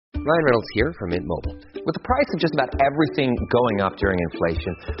Ryan Reynolds here from Mint Mobile. With the price of just about everything going up during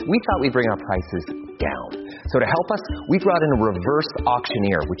inflation, we thought we'd bring our prices down. So to help us, we brought in a reverse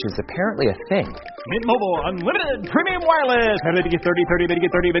auctioneer, which is apparently a thing. Mint Mobile Unlimited Premium Wireless. How to get 30, 30, how to get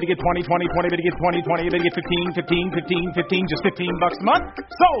 30, how to get 20, 20, 20, how to get 20, 20, how to get 15, 15, 15, 15, just $15 a month?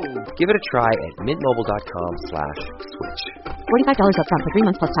 Sold! Give it a try at mintmobile.com/switch. $45 up front for 3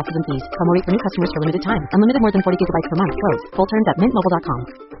 months plus taxes and fees. Promo rate for new customers for limited time. Unlimited more than 40 gigabytes per month. Slows full terms at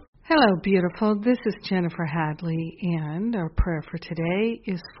mintmobile.com. Hello, beautiful. This is Jennifer Hadley, and our prayer for today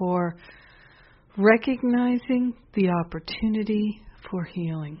is for recognizing the opportunity for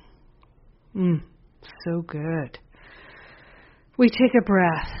healing. So good. We take a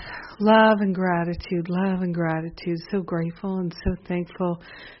breath. Love and gratitude, love and gratitude. So grateful and so thankful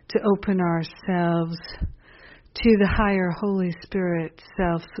to open ourselves to the higher Holy Spirit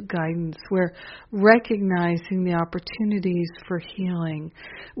self-guidance. We're recognizing the opportunities for healing.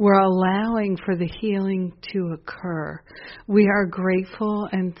 We're allowing for the healing to occur. We are grateful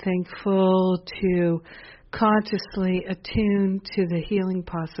and thankful to consciously attune to the healing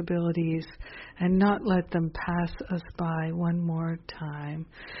possibilities and not let them pass us by one more time.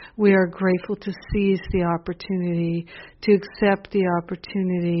 We are grateful to seize the opportunity, to accept the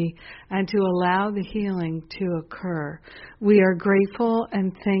opportunity, and to allow the healing to occur. We are grateful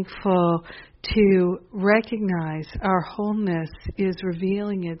and thankful to recognize our wholeness is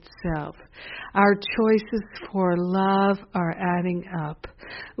revealing itself. Our choices for love are adding up.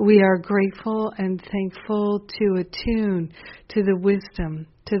 We are grateful and thankful to attune to the wisdom,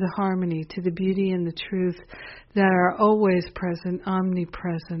 to the harmony, to the beauty and the truth that are always present,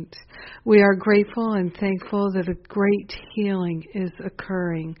 omnipresent. We are grateful and thankful that a great healing is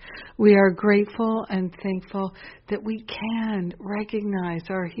occurring. We are grateful and thankful that we can recognize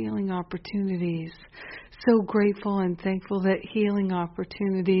our healing opportunities. So grateful and thankful that healing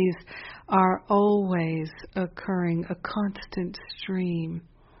opportunities are always occurring, a constant stream.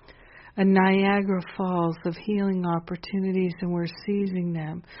 A Niagara Falls of healing opportunities, and we're seizing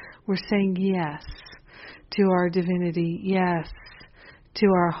them. We're saying yes to our divinity, yes to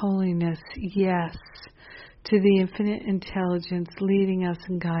our holiness, yes to the infinite intelligence leading us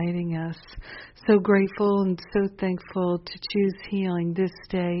and guiding us. So grateful and so thankful to choose healing this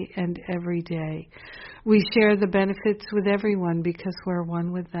day and every day. We share the benefits with everyone because we're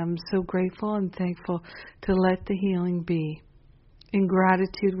one with them. So grateful and thankful to let the healing be. In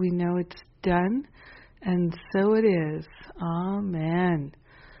gratitude, we know it's done, and so it is. Amen.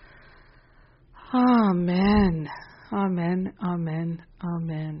 Amen. Amen. Amen.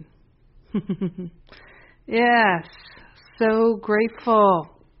 Amen. Yes, so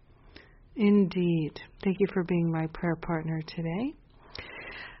grateful. Indeed. Thank you for being my prayer partner today.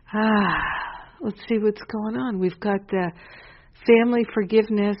 Let's see what's going on. We've got the Family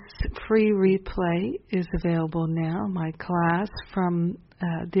Forgiveness free replay is available now, my class from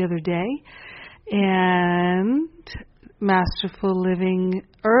the other day. And Masterful Living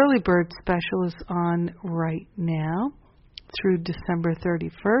Early Bird Special is on right now through December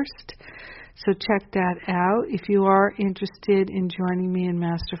 31st. So check that out. If you are interested in joining me in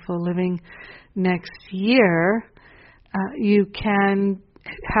Masterful Living next year, you can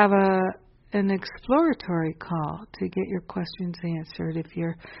have an exploratory call to get your questions answered. If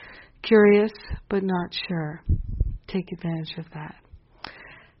you're curious but not sure, take advantage of that.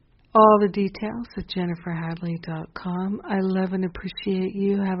 All the details at jenniferhadley.com. I love and appreciate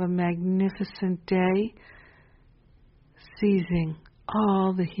you. Have a magnificent day, seizing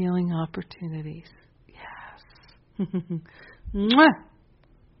all the healing opportunities. Yes. Mwah!